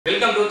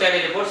Welcome to தேடி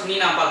reports. நீ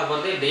நான் பார்க்க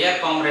போகிறது டியர்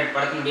காம்ரேட்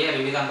படத்தினுடைய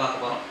ரிவ்யூ தான்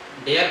பார்க்க போகிறோம்.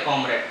 டியர்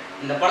காம்ரேட்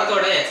இந்த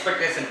படத்தோட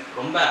எக்ஸ்பெக்டேஷன்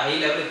ரொம்ப ஹை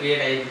லெவலில்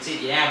கிரியேட் ஆகிடுச்சு.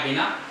 ஏன்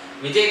அப்படின்னா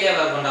விஜய்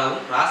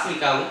தேவர்கொண்டாவும்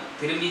ராஸ்மிகாவும்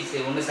திரும்பி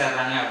ஒன்று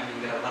சேர்றாங்க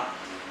அப்படிங்கிறது தான்.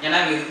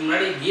 ஏன்னா இதுக்கு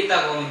முன்னாடி கீதா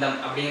கோவிந்தம்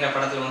அப்படிங்கிற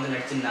படத்தில் வந்து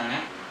நடிச்சிருந்தாங்க.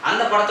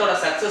 அந்த படத்தோட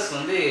சக்ஸஸ்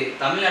வந்து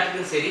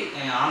தமிழ்நாட்டுக்கும் சரி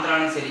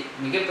ஆந்திராலும் சரி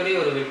மிகப்பெரிய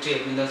ஒரு வெற்றி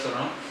அப்படின்னு தான்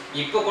சொல்லணும்.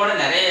 இப்போ கூட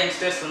நிறைய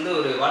யங்ஸ்டர்ஸ் வந்து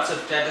ஒரு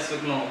வாட்ஸ்அப் ஸ்டேட்டஸ்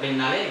வைக்கணும்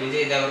அப்படின்னாலே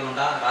விஜய்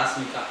தேவர்கொண்டா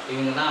ராஸ்மிகா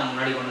இவங்க தான்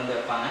முன்னாடி கொண்டு வந்து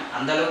வைப்பாங்க.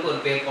 அந்த அளவுக்கு ஒரு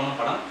பேர் போன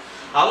படம்.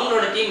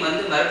 அவங்களோட டீம்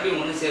வந்து மறுபடியும்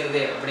ஒன்று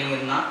சேருது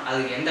அப்படிங்கிறதுனா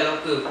அதுக்கு எந்த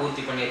அளவுக்கு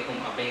பூர்த்தி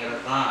பண்ணியிருக்கும்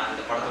அப்படிங்கிறது தான்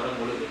இந்த படத்தோட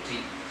முழு வெற்றி.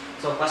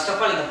 ஸோ ஃபர்ஸ்ட்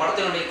ஆஃப் ஆல் இந்த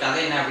படத்தினுடைய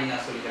கதை என்ன அப்படின்னு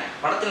நான் சொல்லிக்கிறேன்.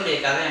 படத்தினுடைய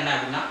கதை என்ன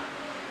அப்படின்னா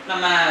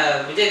நம்ம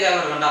விஜய்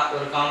தேவர்கொண்டா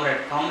ஒரு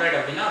காம்ரேட்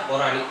அப்படின்னா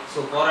போராளி. ஸோ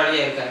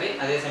போராளியாக இருக்காரு.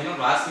 அதே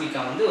சமயம்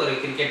ராஸ்மிகா வந்து ஒரு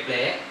கிரிக்கெட்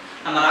பிளேயர்.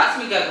 நம்ம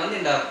ராஸ்மிகாவுக்கு வந்து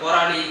இந்த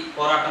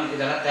போராட்டம்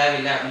இதெல்லாம்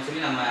தேவையில்லை அப்படின்னு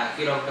சொல்லி நம்ம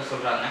ஹீரோக்கிட்ட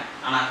சொல்கிறாங்க.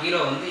 ஆனால் ஹீரோ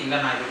வந்து இல்லை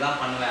நான் இதுதான்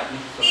பண்ணுவேன்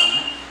அப்படின்னு சொல்கிறாங்க.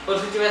 ஒரு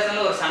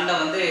சுச்சுவேஷனில் ஒரு சண்டை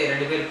வந்து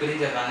 2 பேர்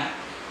பிரிஞ்சிடுறாங்க.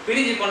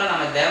 பிரிஞ்சு போனால்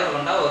நம்ம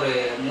தேவர்கொண்டா ஒரு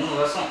 3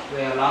 வருஷம்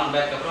லாங்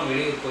பேக் அப்புறம்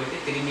வெளியூர்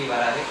போயிட்டு திரும்பி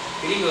வராரு.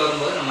 திரும்பி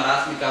வரும்போது நம்ம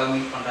ராஸ்மிகாவை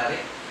மீட் பண்ணுறாரு.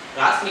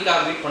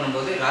 ராஸ்மிகாவை மீட்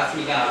பண்ணும்போது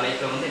ராஸ்மிகா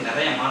லைஃப்பில் வந்து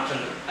நிறைய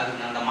மாற்றங்கள். அது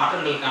அந்த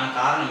மாற்றங்களுக்கான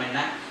காரணம்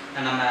என்ன,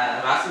 நம்ம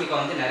ராஸ்மிகா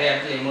வந்து நிறைய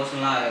இடத்துல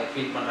எமோஷனலாக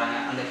ஃபீல் பண்ணுறாங்க.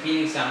 அந்த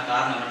ஃபீலிங்ஸான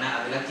காரணம் என்ன,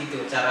 அதெல்லாம் தீர்த்து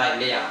வச்சாரா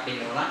இல்லையா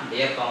அப்படிங்கிறது தான்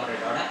டியர்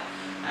காம்ரேட்டோட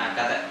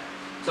கதை.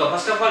 So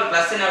first of all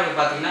plus என்ன அப்படின்னு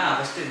பார்த்தீங்கன்னா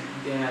ஃபஸ்ட்டு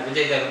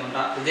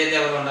விஜய்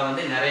தேவர்கொண்டா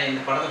வந்து நிறைய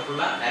இந்த படத்தை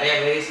ஃபுல்லாக நிறைய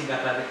வேரியேஷன்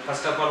காட்டுறாரு.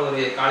 ஃபர்ஸ்ட் ஆஃப் ஆல்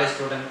ஒரு காலேஜ்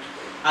ஸ்டூடெண்ட்,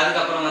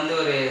 அதுக்கப்புறம் வந்து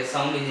ஒரு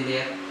சவுண்ட்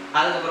இன்ஜினியர்,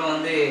 அதுக்கப்புறம்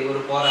வந்து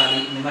ஒரு போராளி,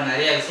 இந்த மாதிரி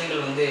நிறைய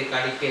விஷயங்கள் வந்து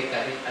காட்டிகிட்டே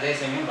இருக்காரு. அதே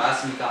சமயம்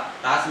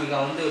ராஸ்மிகா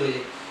வந்து ஒரு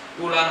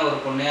கூலான ஒரு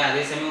பொண்ணு,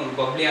 அதே சமயம் ஒரு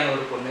பப்ளியான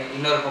ஒரு பொண்ணு,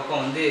 இன்னொரு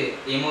பக்கம் வந்து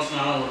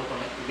எமோஷனலான ஒரு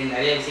பொண்ணு, இப்படி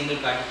நிறைய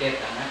விஷயங்கள் காட்டிகிட்டே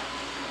இருக்காங்க.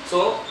 ஸோ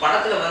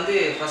படத்தில் வந்து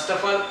ஃபர்ஸ்ட்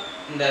ஆஃப் ஆல்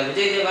இந்த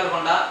விஜய்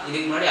தேவர்கொண்டா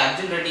இதுக்கு முன்னாடி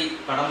அர்ஜுன் ரெட்டி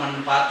படம்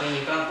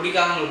பார்த்தவங்களுக்குலாம்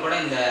பிடிக்காதவங்களுக்கு கூட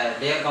இந்த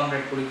டியர்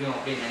காம்ரேட் பிடிக்கும்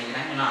அப்படின்னு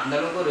நினைக்கிறேன். ஏன்னா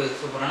அந்தளவுக்கு ஒரு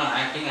சூப்பரான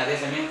ஆக்டிங், அதே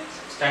சமயம்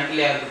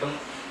ஸ்டண்ட்லியாக இருக்கட்டும்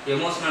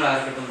எமோஷனலாக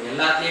இருக்கட்டும்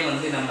எல்லாத்தையும்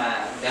வந்து நம்ம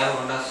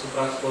தேவர்கொண்டா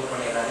சூப்பராக ஸ்கோர்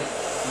பண்ணிடுறாரு.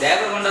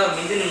 தேவர்கொண்டா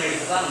மிஞ்சின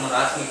நடிப்பு தான் நம்ம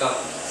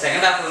ராஸ்மிகாவுக்கும்.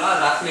 செகண்ட்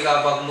ஹாஃப்லாம்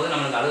ராஸ்மிகாவை பார்க்கும்போது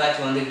நம்மளுக்கு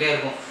அழுகாட்சி வந்துக்கிட்டே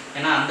இருக்கும்.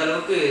 ஏன்னா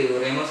அந்தளவுக்கு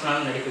ஒரு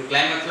எமோஷனலான நடிப்பு.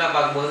 கிளைமேக்ஸ்லாம்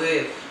பார்க்கும்போது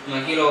நம்ம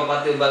ஹீரோவை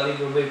பார்த்து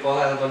பப்பி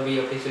போகாத பப்பி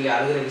அப்படின்னு சொல்லி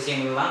அழுகிற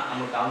விஷயங்கள்லாம்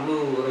நமக்கு அவ்வளோ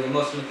ஒரு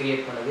எமோஷனல்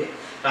கிரியேட் பண்ணுது.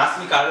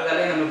 ராஸ்மிகா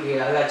அழுதாலே நமக்கு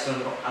அழுகாட்சி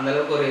வந்துடும்.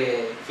 அந்தளவுக்கு ஒரு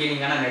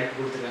ஃபீலிங்கான நடிப்பு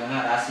கொடுத்துருக்காங்க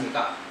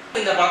ராஸ்மிகா.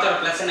 இந்த படத்தோட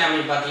ப்ளஸ் என்ன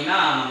அப்படின்னு பார்த்தீங்கன்னா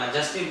நம்ம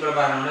ஜஸ்டின்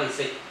பிரபாகரனோட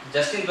இசை.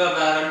 ஜஸ்டின்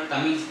பிரபாகரன்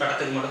தமிழ்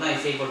படத்துக்கு மட்டும்தான்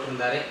இசை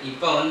போட்டிருந்தாரு.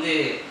 இப்போ வந்து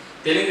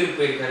தெலுங்குக்கு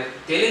போயிருக்காரு.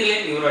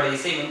 தெலுங்குலேயும் இவரோட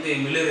இசை வந்து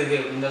மிளறுது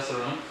அப்படின்னு தான்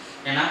சொல்லணும்.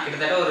 ஏன்னா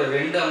கிட்டத்தட்ட ஒரு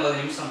 250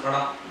 நிமிஷம்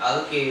படம்,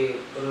 அதுக்கு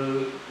ஒரு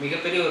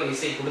மிகப்பெரிய ஒரு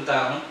இசை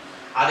கொடுத்தாலும்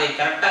அதை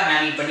கரெக்டாக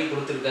ஹேண்டில் பண்ணி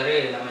கொடுத்துருக்காரு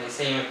நம்ம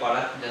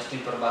இசையமைப்பாளர்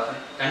ஜஸ்டின்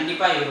பிரபாகரன்.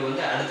 கண்டிப்பாக இவர்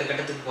வந்து அடுத்த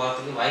கட்டத்துக்கு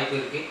போகிறதுக்கு வாய்ப்பு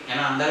இருக்குது.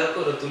 ஏன்னா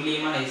அந்தளவுக்கு ஒரு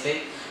துல்லியமான இசை.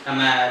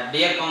 நம்ம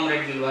டியர்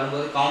காம்ரேட்டில்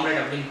வரும்போது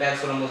காம்ரேட் அப்படின்னு பேர்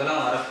சொல்லும்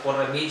போதெல்லாம்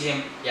போடுற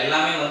பிஜிஎம்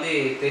எல்லாமே வந்து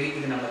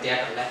தெரிவிக்குது நம்ம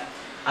தியேட்டரில்.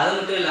 அது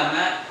மட்டும்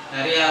இல்லாமல்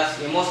நிறையா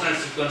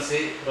எமோஷனல் சீக்வன்ஸு,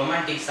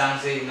 ரொமான்டிக்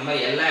சாங்ஸு, இந்த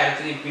மாதிரி எல்லா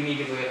இடத்துலையும்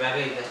பின்னிட்டு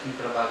போயிடுறாரு ஜஸ்டின்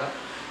பிரபாகர்.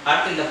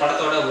 அடுத்து இந்த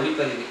படத்தோட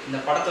ஒளிப்பதிவு. இந்த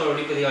படத்தோட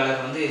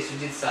ஒளிப்பதிவாளர் வந்து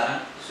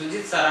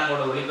சுஜித்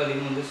சாரங்கோட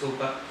ஒளிப்பதிவும் வந்து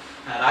சூப்பர்.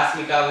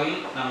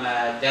 ராஸ்மிகாவையும் நம்ம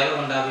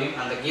தேவர்கொண்டாவையும்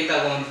அந்த கீதா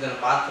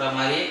கோவிந்தத்தில் பார்க்குற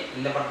மாதிரியே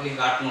இந்த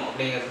படத்துலையும் காட்டணும்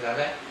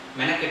அப்படிங்கிறதுக்காக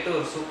மெனக்கெட்டு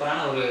ஒரு சூப்பரான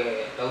ஒரு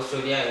லவ்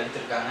ஸ்டோரியாக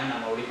எடுத்திருக்காங்க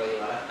நம்ம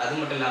ஒளிப்பதிவாளர். அது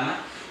மட்டும் இல்லாமல்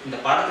இந்த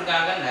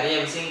படத்துக்காக நிறைய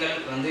விஷயங்கள்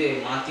வந்து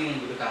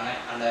மாற்றியும் இருக்காங்க.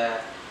 அந்த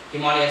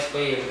ஹிமாலயாஸ்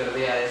போய்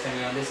எடுக்கிறது, அதே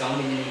சமயம் வந்து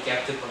சவுண்ட் இன்ஜினியரிங்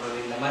கேப்சர் பண்ணுறது,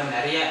 இந்த மாதிரி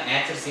நிறைய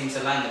நேச்சர் சீன்ஸ்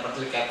எல்லாம் இந்த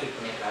படத்தில் கேப்சர்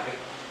பண்ணியிருக்காரு.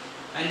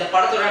 இந்த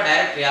படத்தோட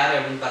டைரக்டர் யார்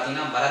அப்படின்னு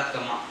பார்த்தீங்கன்னா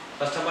பரத்குமா.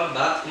 ஃபர்ஸ்ட் ஆஃப் ஆல்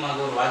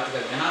பரத்குமாருக்கு ஒரு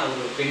வாழ்த்துக்கள். ஏன்னா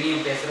ஒரு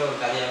பெண்ணையும் பேசுகிற ஒரு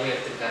கதையாகவே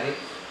எடுத்திருக்காரு.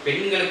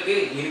 பெண்களுக்கு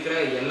இருக்கிற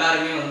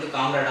எல்லாருமே வந்து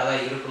காம்ரேடாக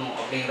தான் இருக்கணும்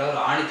அப்படிங்கிற ஒரு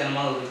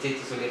ஆணித்தனமான ஒரு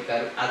விஷயத்தை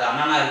சொல்லியிருக்காரு. அது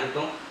அண்ணனாக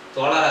இருக்கட்டும்,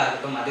 தோழராக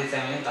இருக்கட்டும், அதே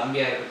சமயம்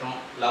தம்பியாக இருக்கட்டும்,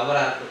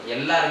 லவ்வராக இருக்கட்டும்,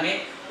 எல்லாருமே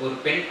ஒரு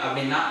பெண்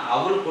அப்படின்னா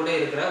அவரு கூட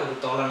இருக்கிற ஒரு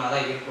தோழனாக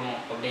தான் இருக்கணும்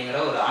அப்படிங்கிற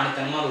ஒரு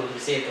ஆணித்தனமான ஒரு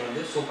விஷயத்தை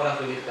வந்து சூப்பராக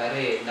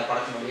சொல்லியிருக்காரு இந்த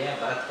படத்தினுடைய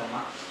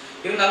பரத்குமா.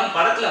 இருந்தாலும்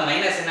படத்தில்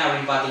மைனஸ் என்ன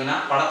அப்படின்னு பார்த்தீங்கன்னா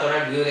படத்தோட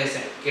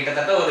டியூரேஷன்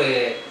கிட்டத்தட்ட ஒரு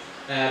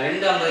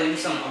 250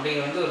 நிமிஷம்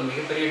அப்படிங்கிறது வந்து ஒரு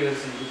மிகப்பெரிய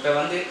டியூரேஷன். இப்போ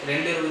வந்து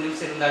 220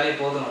 நிமிஷம் இருந்தாலே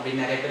போதும்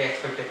அப்படின்னு நிறைய பேர்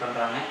எக்ஸ்பெக்ட்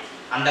பண்ணுறாங்க.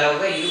 அந்த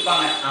அளவுக்கு தான்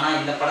இருப்பாங்க. ஆனால்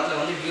இந்த படத்தில்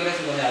வந்து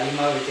டியூரேஷன் கொஞ்சம்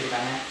அதிகமாக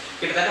வச்சுருக்காங்க.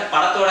 கிட்டத்தட்ட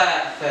படத்தோட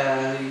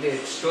இது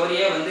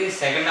ஸ்டோரியே வந்து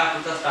செகண்ட்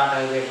ஹாஃப் தான் ஸ்டார்ட்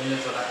ஆகுது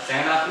அப்படின்னு சொல்கிறாங்க.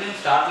 செகண்ட் ஹாஃப்லேயும்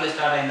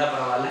ஸ்டார்ட் ஆகியிருந்தால்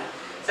பரவாயில்ல,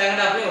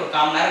 செகண்ட் ஹாஃப்லேயும் ஒரு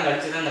 1/4 மணி நேரம்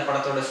கழிச்சு தான் இந்த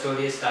படத்தோட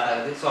ஸ்டோரியே ஸ்டார்ட்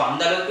ஆகுது. ஸோ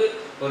அந்தளவுக்கு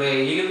ஒரு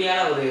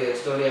இனிமையான ஒரு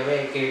ஸ்டோரியாகவே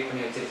கிரியேட்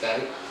பண்ணி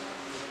வச்சுருக்காரு.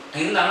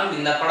 இருந்தாலும்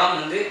இந்த படம்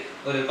வந்து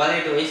ஒரு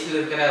 18 வயசில்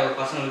இருக்கிற ஒரு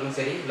பசங்களுக்கும்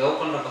சரி, லவ்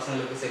பண்ணுற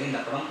பசங்களுக்கும் சரி இந்த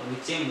படம்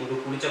நிச்சயம் ஒரு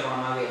பிடிச்ச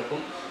படமாகவே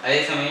இருக்கும். அதே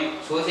சமயம்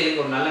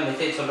சோசியலுக்கு ஒரு நல்ல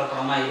மெசேஜ் சொல்கிற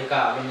படமாக இருக்கா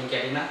அப்படின்னு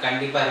கேட்டிங்கன்னா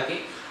கண்டிப்பாக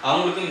இருக்குது.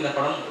 அவங்களுக்கும் இந்த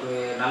படம் ஒரு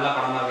நல்ல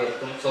படமாகவே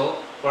இருக்கும். ஸோ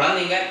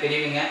குழந்தைங்க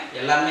பெரியவங்க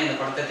எல்லாருமே இந்த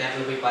படத்தை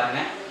தேட்டரில் போய்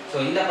பாருங்கள். ஸோ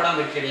இந்த படம்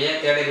வெற்றியடைய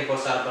தேடை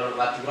ரிப்போர்ட்ஸ் சார்பாக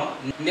பார்த்துக்கிறோம்.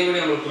 இந்த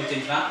வீடியோ உங்களுக்கு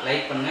பிடிச்சிருந்துச்சுன்னா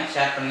லைக் பண்ணுங்கள்,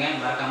 ஷேர்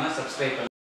பண்ணுங்கள், மறக்காமல் சப்ஸ்கிரைப் பண்ணுங்கள்.